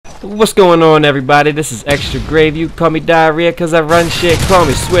What's going on, everybody? This is Extra Gravy. You call me Diarrhea because I run shit. Call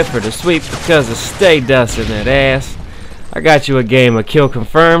me Swiffer the Sweep because I stay dusting that ass. I got you a game of Kill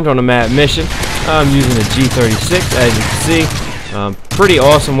Confirmed on a map mission. I'm using a G36, as you can see. Pretty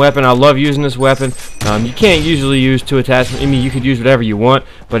awesome weapon. I love using this weapon. You can't usually use two attachments. I mean, you could use whatever you want,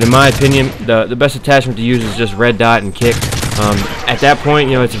 but in my opinion, the best attachment to use is just red dot and kick. At that point,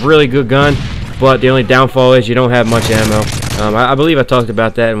 you know, it's a really good gun, but the only downfall is you don't have much ammo. I believe I talked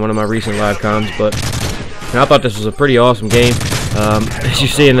about that in one of my recent live comms, but I thought this was a pretty awesome game. As you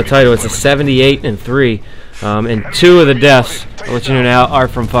see in the title, it's a 78-3, and 2 of the deaths, I'll let you know now, are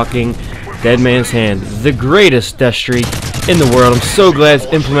from fucking Dead Man's Hand. The greatest death streak in the world. I'm so glad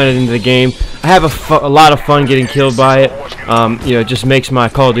it's implemented into the game. I have a lot of fun getting killed by it. You know, it just makes my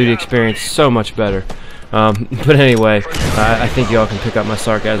Call of Duty experience so much better. But anyway, I think y'all can pick up my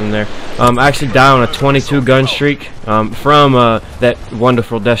sarcasm there. I actually died on a 22 gun streak from that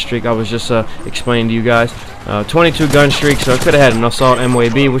wonderful death streak I was just explaining to you guys. 22 gun streak, so I could have had an assault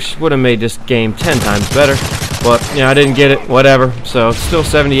m.o.a.b, which would have made this game 10 times better. But you know, I didn't get it. Whatever. So still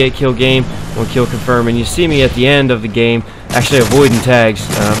 78 kill game on Kill Confirm, and you see me at the end of the game actually avoiding tags,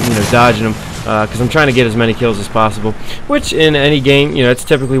 you know, dodging them. Because I'm trying to get as many kills as possible, which in any game, you know, it's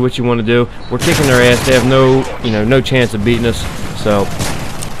typically what you want to do. We're kicking their ass; they have no chance of beating us. So,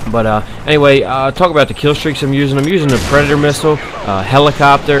 but anyway, talk about the kill streaks I'm using. I'm using a Predator missile,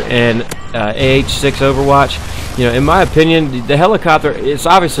 helicopter, and AH-6 Overwatch. You know, in my opinion, the helicopter, it's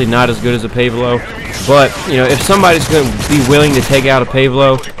obviously not as good as a Pavlo, but you know, if somebody's going to be willing to take out a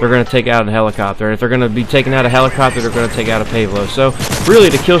Pavlo, they're going to take out a helicopter. And if they're going to be taking out a helicopter, they're going to take out a Pavlo. So really,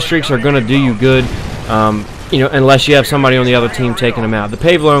 the kill streaks are going to do you good. You know, unless you have somebody on the other team taking them out. The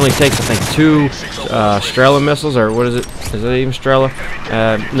Pavlo only takes, I think, 2 Strela missiles, or what is it? Is it even Strela?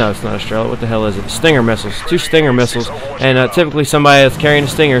 No, it's not a Strela. What the hell is it? Stinger missiles. 2 Stinger missiles, and typically somebody that's carrying the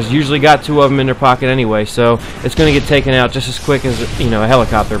Stingers usually got 2 of them in their pocket anyway, so it's going to get taken out just as quick as, you know, a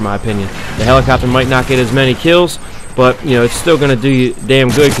helicopter, in my opinion. The helicopter might not get as many kills, but you know, it's still going to do you damn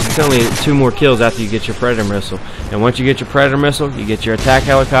good because it's only 2 more kills after you get your Predator missile. And once you get your Predator missile, you get your attack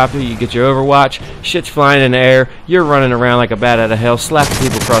helicopter, you get your Overwatch, shit's flying in the air, you're running around like a bat out of hell, slapping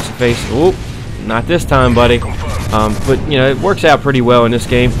people across the face. Oop, not this time, buddy. But you know, it works out pretty well in this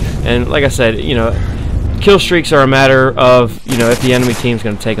game. And like I said, you know, kill streaks are a matter of, you know, if the enemy team's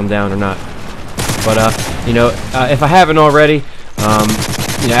going to take them down or not. But you know, if I haven't already,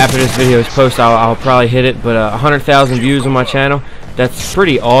 you know, after this video is posted, I'll probably hit it. But 100,000 views on my channel, that's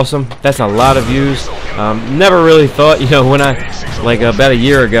pretty awesome. That's a lot of views. Never really thought, you know, when like about a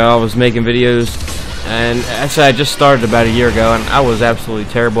year ago, I was making videos, and actually I just started about a year ago, and I was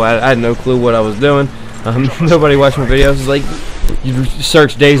absolutely terrible. I had no clue what I was doing. Nobody watched my videos. It's like you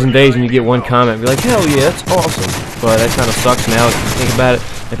search days and days and you get one comment, be like, hell yeah, that's awesome. But that kind of sucks now if you think about it.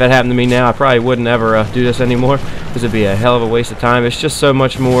 If that happened to me now, I probably wouldn't ever do this anymore, because it'd be a hell of a waste of time. It's just so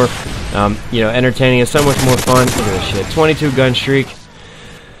much more, you know, entertaining. It's so much more fun. Look at this shit. 22 gun streak.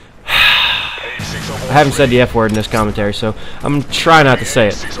 I haven't said the F word in this commentary, so I'm trying not to say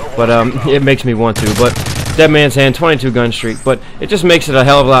it, but it makes me want to. But Dead Man's Hand, 22 gun streak, but it just makes it a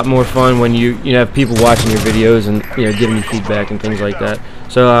hell of a lot more fun when you have people watching your videos and, you know, giving you feedback and things like that.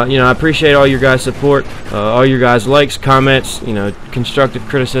 So you know, I appreciate all your guys' support, all your guys' likes, comments, you know, constructive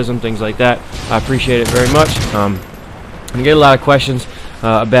criticism, things like that. I appreciate it very much. I get a lot of questions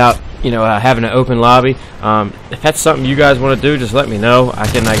about, you know, having an open lobby. If that's something you guys want to do, just let me know. I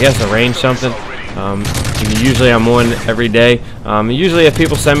can, I guess, arrange something. Usually I'm on every day. Usually if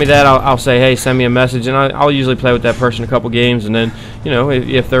people send me that, I'll say, hey, send me a message, and I'll usually play with that person a couple games, and then, you know,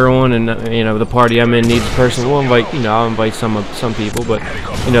 if they're on and, you know, the party I'm in needs a person, we'll invite, you know, I'll invite some people. But,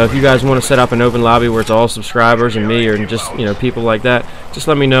 you know, if you guys want to set up an open lobby where it's all subscribers and me, or just, you know, people like that, just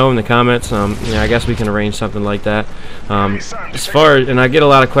let me know in the comments. You know, I guess we can arrange something like that. As far as, and I get a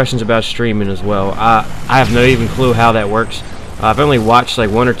lot of questions about streaming as well. I have no even clue how that works. I've only watched like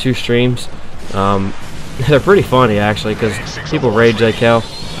 1 or 2 streams. They're pretty funny actually, because people rage like hell.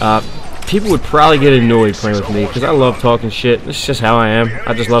 People would probably get annoyed playing with me because I love talking shit. It's just how I am.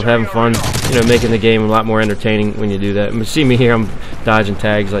 I just love having fun, you know, making the game a lot more entertaining when you do that. And see me here, I'm dodging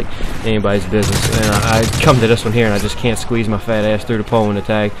tags like anybody's business, and I come to this one here and I just can't squeeze my fat ass through the pole in the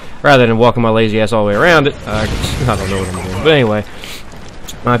tag, rather than walking my lazy ass all the way around it. I don't know what I'm doing, but anyway.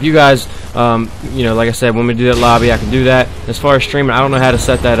 If you guys, you know, like I said, want me to do that lobby, I can do that. As far as streaming, I don't know how to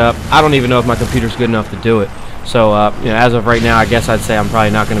set that up. I don't even know if my computer's good enough to do it. So, you know, as of right now, I guess I'd say I'm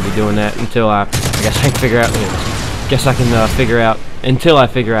probably not going to be doing that until I guess I can figure out. Until I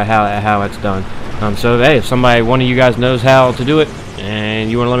figure out how it's done. So, hey, if one of you guys knows how to do it,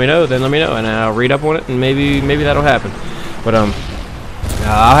 and you want to let me know, then let me know, and I'll read up on it, and maybe that'll happen. But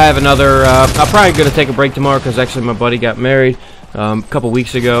I'll have another. I'm probably gonna take a break tomorrow because actually my buddy got married a couple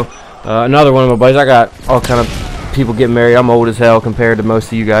weeks ago. Another one of my buddies. I got all kind of people getting married. I'm old as hell compared to most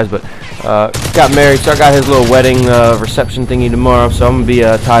of you guys, but got married, so I got his little wedding reception thingy tomorrow. So I'm gonna be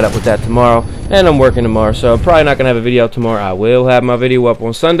tied up with that tomorrow, and I'm working tomorrow. So I'm probably not gonna have a video tomorrow. I will have my video up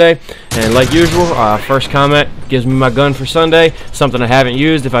on Sunday, and like usual, first comment gives me my gun for Sunday. Something I haven't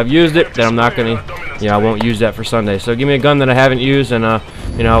used. If I've used it, then I'm not gonna. I won't use that for Sunday. So give me a gun that I haven't used, and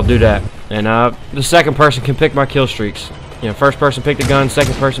I'll do that. And the second person can pick my kill streaks. First person pick the gun,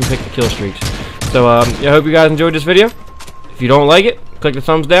 second person pick the kill streaks. So I hope you guys enjoyed this video. If you don't like it, click the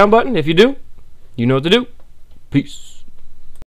thumbs down button. If you do, you know what to do. Peace.